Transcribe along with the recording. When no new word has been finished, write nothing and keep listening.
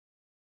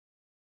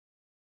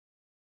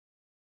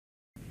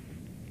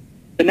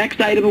The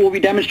next item we'll be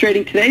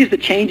demonstrating today is the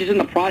changes in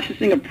the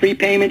processing of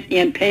prepayments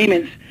and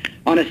payments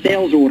on a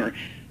sales order.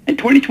 In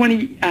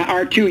 2020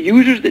 R2,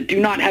 users that do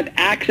not have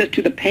access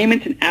to the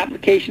payments and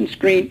application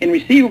screen in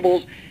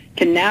Receivables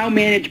can now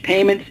manage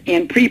payments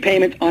and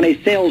prepayments on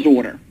a sales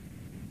order.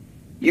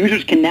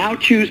 Users can now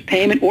choose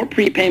payment or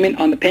prepayment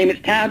on the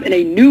Payments tab, and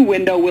a new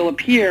window will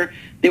appear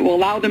that will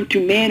allow them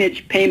to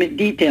manage payment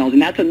details, and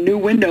that's a new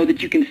window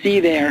that you can see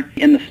there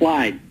in the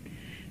slide.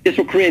 This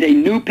will create a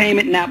new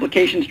payment and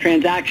applications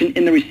transaction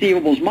in the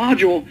Receivables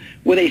module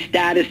with a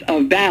status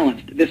of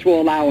balanced. This will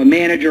allow a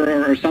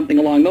manager or something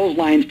along those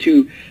lines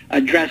to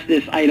address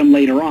this item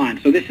later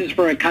on. So this is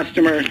for a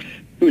customer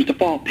whose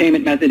default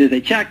payment method is a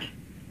check,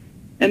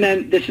 and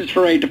then this is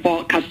for a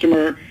default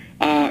customer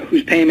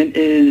whose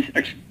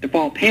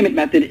default payment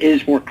method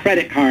is for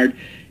credit card.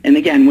 And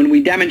again, when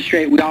we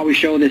demonstrate, we always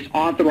show this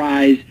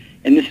authorize,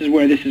 and this is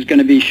where this is going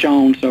to be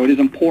shown. So it is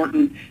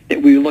important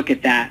that we look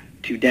at that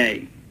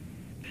today.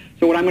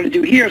 So what I'm going to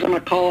do here is I'm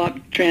going to call up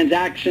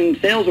transaction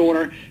sales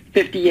order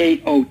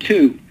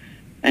 5802.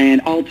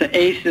 And Alta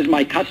Ace is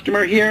my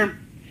customer here.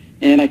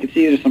 And I can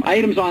see there's some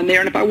items on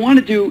there. And if I want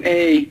to do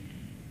a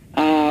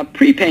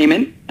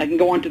prepayment, I can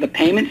go onto the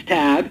Payments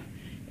tab.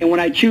 And when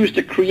I choose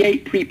to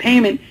create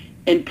prepayment,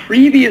 in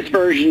previous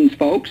versions,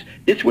 folks,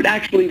 this would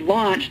actually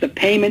launch the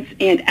Payments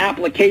and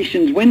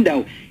Applications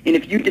window. And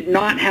if you did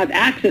not have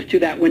access to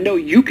that window,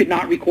 you could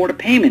not record a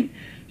payment.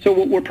 So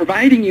what we're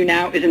providing you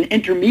now is an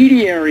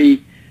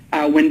intermediary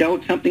window,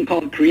 something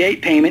called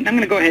Create Payment. I'm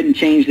going to go ahead and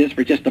change this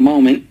for just a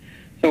moment.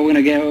 So we're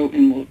going to go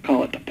and we'll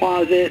call it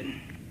Deposit.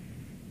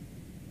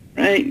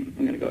 Right? I'm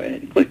going to go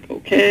ahead and click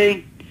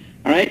OK.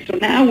 All right, so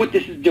now what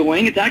this is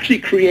doing, it's actually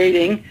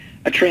creating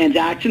a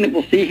transaction that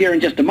we'll see here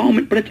in just a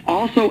moment, but it's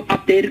also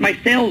updated my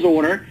sales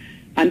order.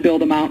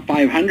 Unbilled amount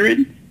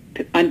 500,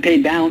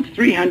 unpaid balance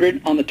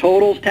 300. On the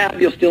Totals tab,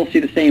 you'll still see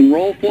the same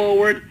roll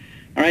forward.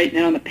 All right,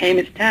 and on the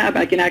Payments tab,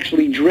 I can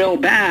actually drill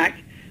back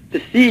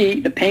to see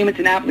the payments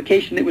and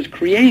application that was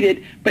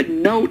created, but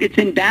note it's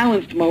in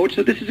balanced mode,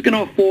 so this is going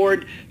to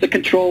afford the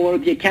controller,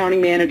 the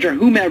accounting manager,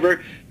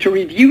 whomever, to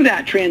review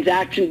that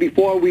transaction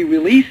before we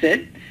release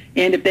it.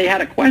 And if they had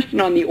a question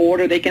on the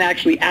order, they can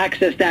actually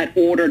access that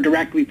order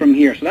directly from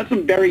here. So that's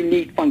some very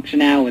neat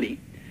functionality.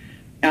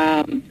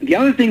 The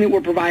other thing that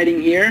we're providing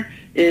here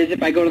is,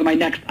 if I go to my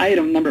next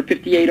item, number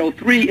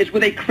 5803, is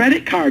with a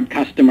credit card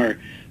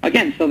customer.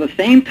 Again, so the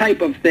same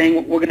type of thing.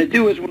 What we're going to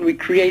do is when we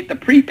create the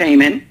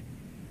prepayment,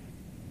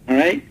 all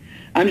right,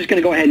 I'm just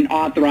going to go ahead and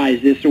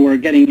authorize this, so we're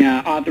getting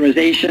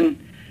authorization.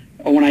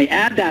 When I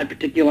add that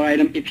particular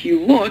item, if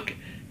you look,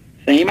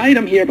 same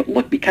item here, but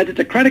look, because it's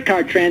a credit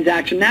card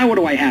transaction, now what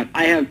do I have?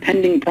 I have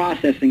pending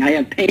processing. I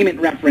have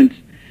payment reference.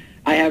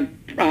 I have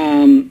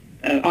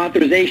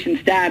authorization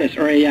status,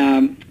 or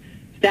a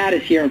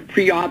status here of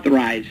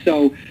pre-authorized.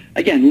 So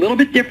again, a little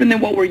bit different than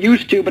what we're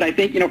used to, but I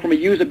think, from a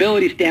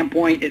usability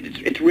standpoint,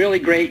 it's really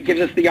great. It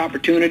gives us the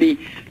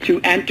opportunity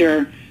to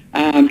enter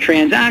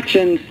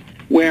transactions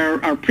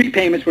where our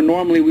prepayments were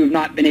normally we have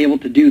not been able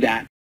to do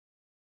that.